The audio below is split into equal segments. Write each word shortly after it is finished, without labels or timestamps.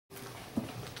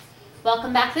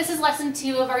Welcome back. This is lesson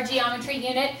 2 of our geometry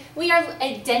unit. We are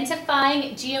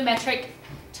identifying geometric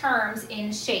terms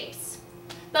in shapes.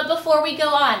 But before we go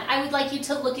on, I would like you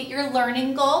to look at your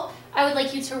learning goal. I would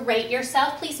like you to rate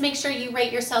yourself. Please make sure you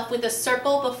rate yourself with a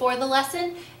circle before the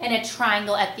lesson and a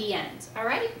triangle at the end. All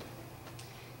right?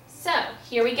 So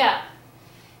here we go.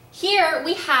 Here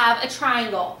we have a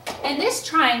triangle, and this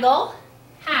triangle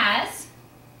has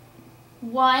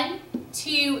 1,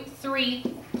 2,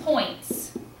 3 points.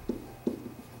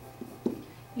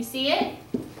 You see it?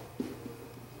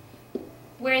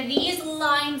 Where these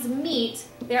lines meet,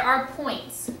 there are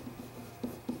points.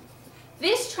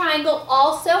 This triangle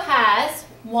also has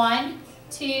 1,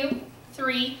 2,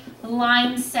 3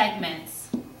 line segments.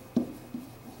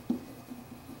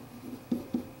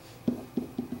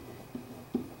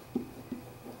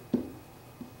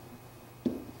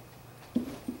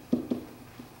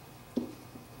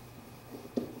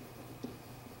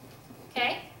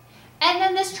 Okay? And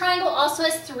then this triangle also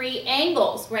has 3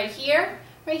 angles, right here,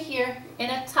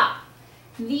 and up top.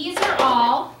 These are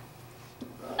all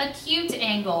acute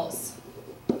angles.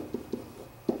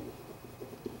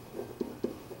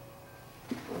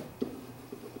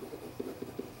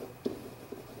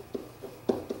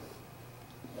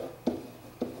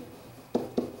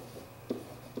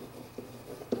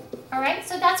 All right,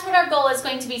 so that's what our goal is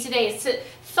going to be today, is to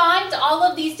find all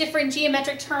of these different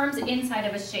geometric terms inside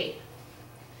of a shape.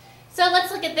 So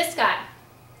let's look at this guy.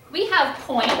 We have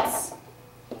points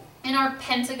in our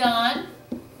pentagon.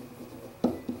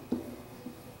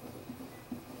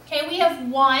 Okay, we have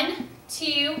 1,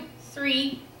 2,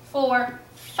 3, 4,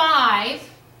 5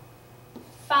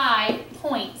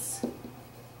 points.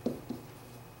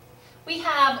 We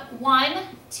have 1,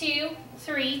 2,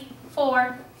 3,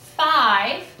 4,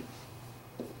 5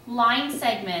 line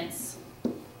segments.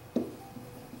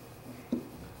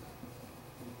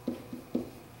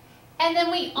 And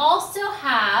then we also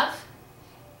have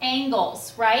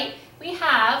angles, right? We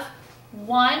have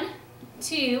 1,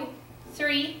 2,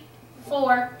 3,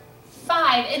 4,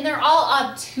 5, and they're all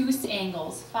obtuse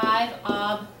angles. 5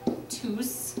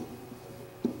 obtuse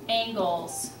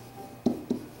angles.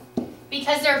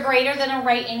 Because they're greater than a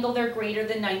right angle, they're greater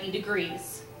than 90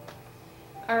 degrees.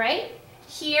 All right?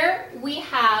 Here we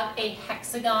have a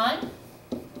hexagon,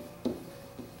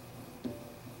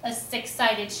 a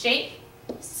 6-sided shape.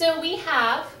 So we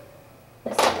have,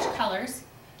 let's switch colors,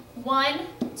 1,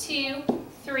 2,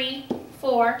 3,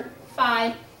 4,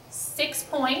 5, 6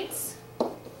 points.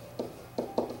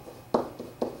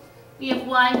 We have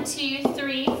 1, 2,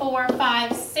 3, 4,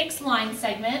 5, 6 line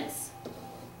segments.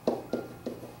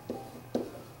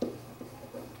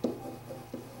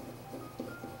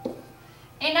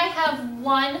 And I have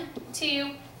 1,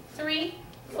 2, 3,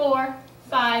 4,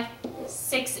 5,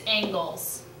 6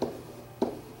 angles.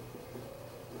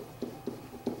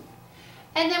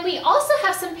 And then we also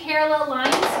have some parallel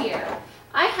lines here.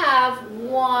 I have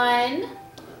 1,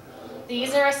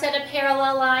 these are a set of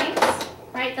parallel lines,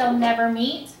 right? They'll never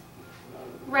meet.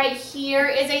 Right here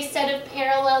is a set of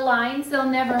parallel lines, they'll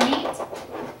never meet.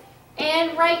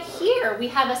 And right here we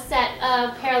have a set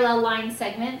of parallel line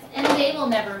segments, and they will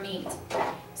never meet.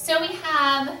 So we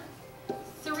have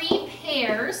 3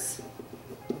 pairs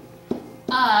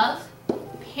of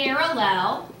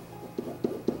parallel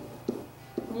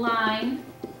line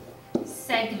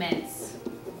segments.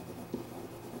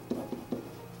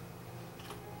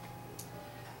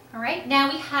 All right, now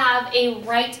we have a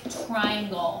right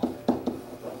triangle.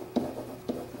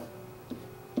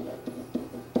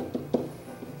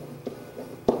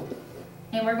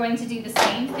 And we're going to do the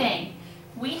same thing.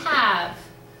 We have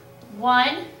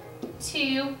 1,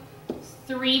 2,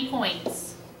 3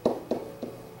 points.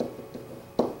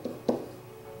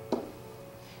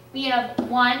 We have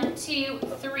 1, 2,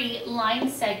 3 line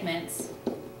segments.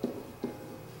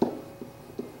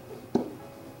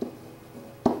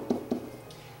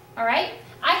 All right,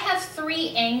 I have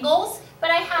 3 angles,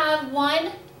 but I have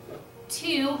 1,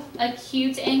 2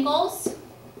 acute angles.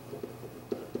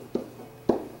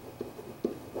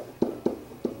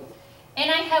 And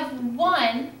I have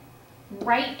 1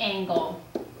 right angle.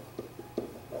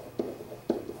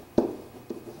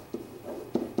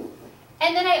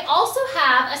 And then I also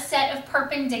have a set of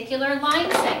perpendicular line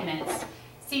segments.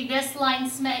 See, this line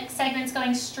segment's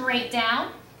going straight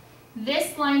down.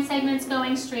 This line segment's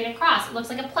going straight across. It looks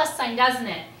like a plus sign, doesn't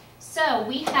it? So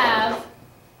we have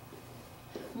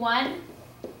 1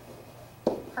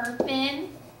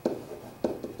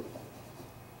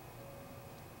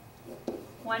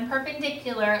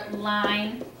 perpendicular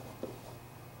line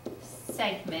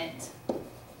segment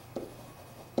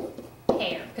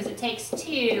pair, because it takes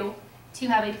 2 to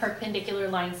have a perpendicular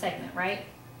line segment, right?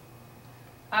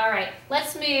 All right,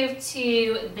 let's move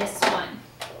to this one.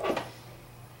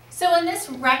 So in this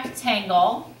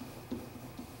rectangle,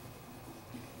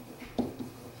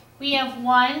 we have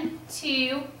 1,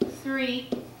 2, 3,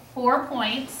 4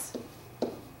 points.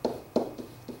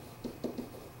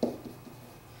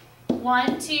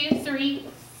 1, 2, 3,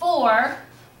 4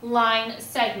 line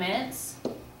segments.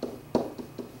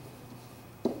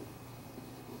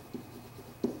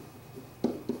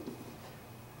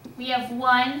 We have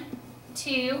 1,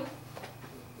 2,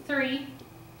 3,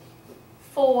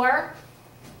 4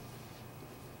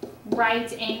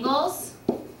 right angles,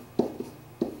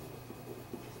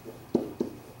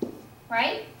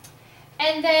 right?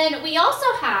 And then we also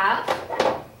have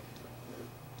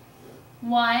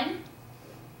 1,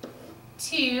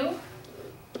 2,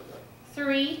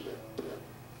 3,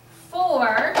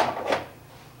 4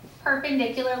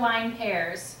 perpendicular line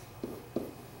pairs.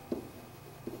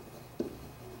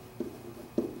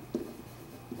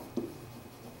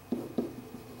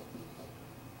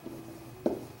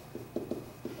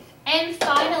 And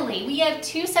finally, we have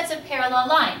 2 sets of parallel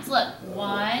lines. Look,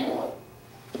 1,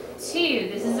 2.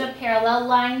 This is a parallel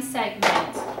line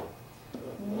segment.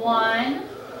 1,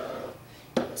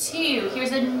 2.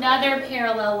 Here's another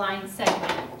parallel line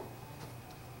segment.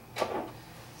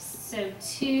 So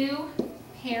 2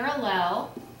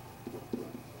 parallel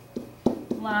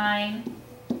line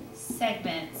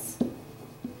segments.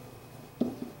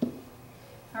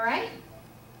 All right?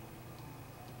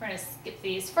 We're going to skip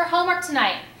these. For homework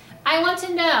tonight, I want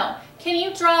to know, can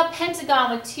you draw a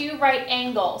pentagon with 2 right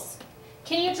angles?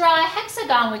 Can you draw a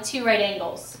hexagon with 2 right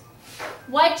angles?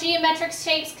 What geometric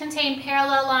shapes contain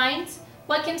parallel lines?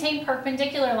 What contain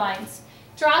perpendicular lines?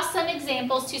 Draw some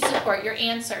examples to support your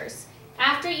answers.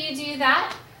 After you do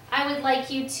that, I would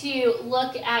like you to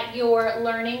look at your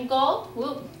learning goal.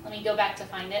 Whoop, let me go back to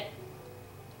find it.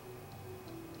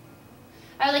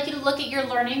 I would like you to look at your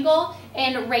learning goal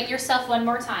and rate yourself one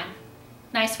more time.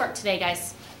 Nice work today,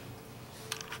 guys.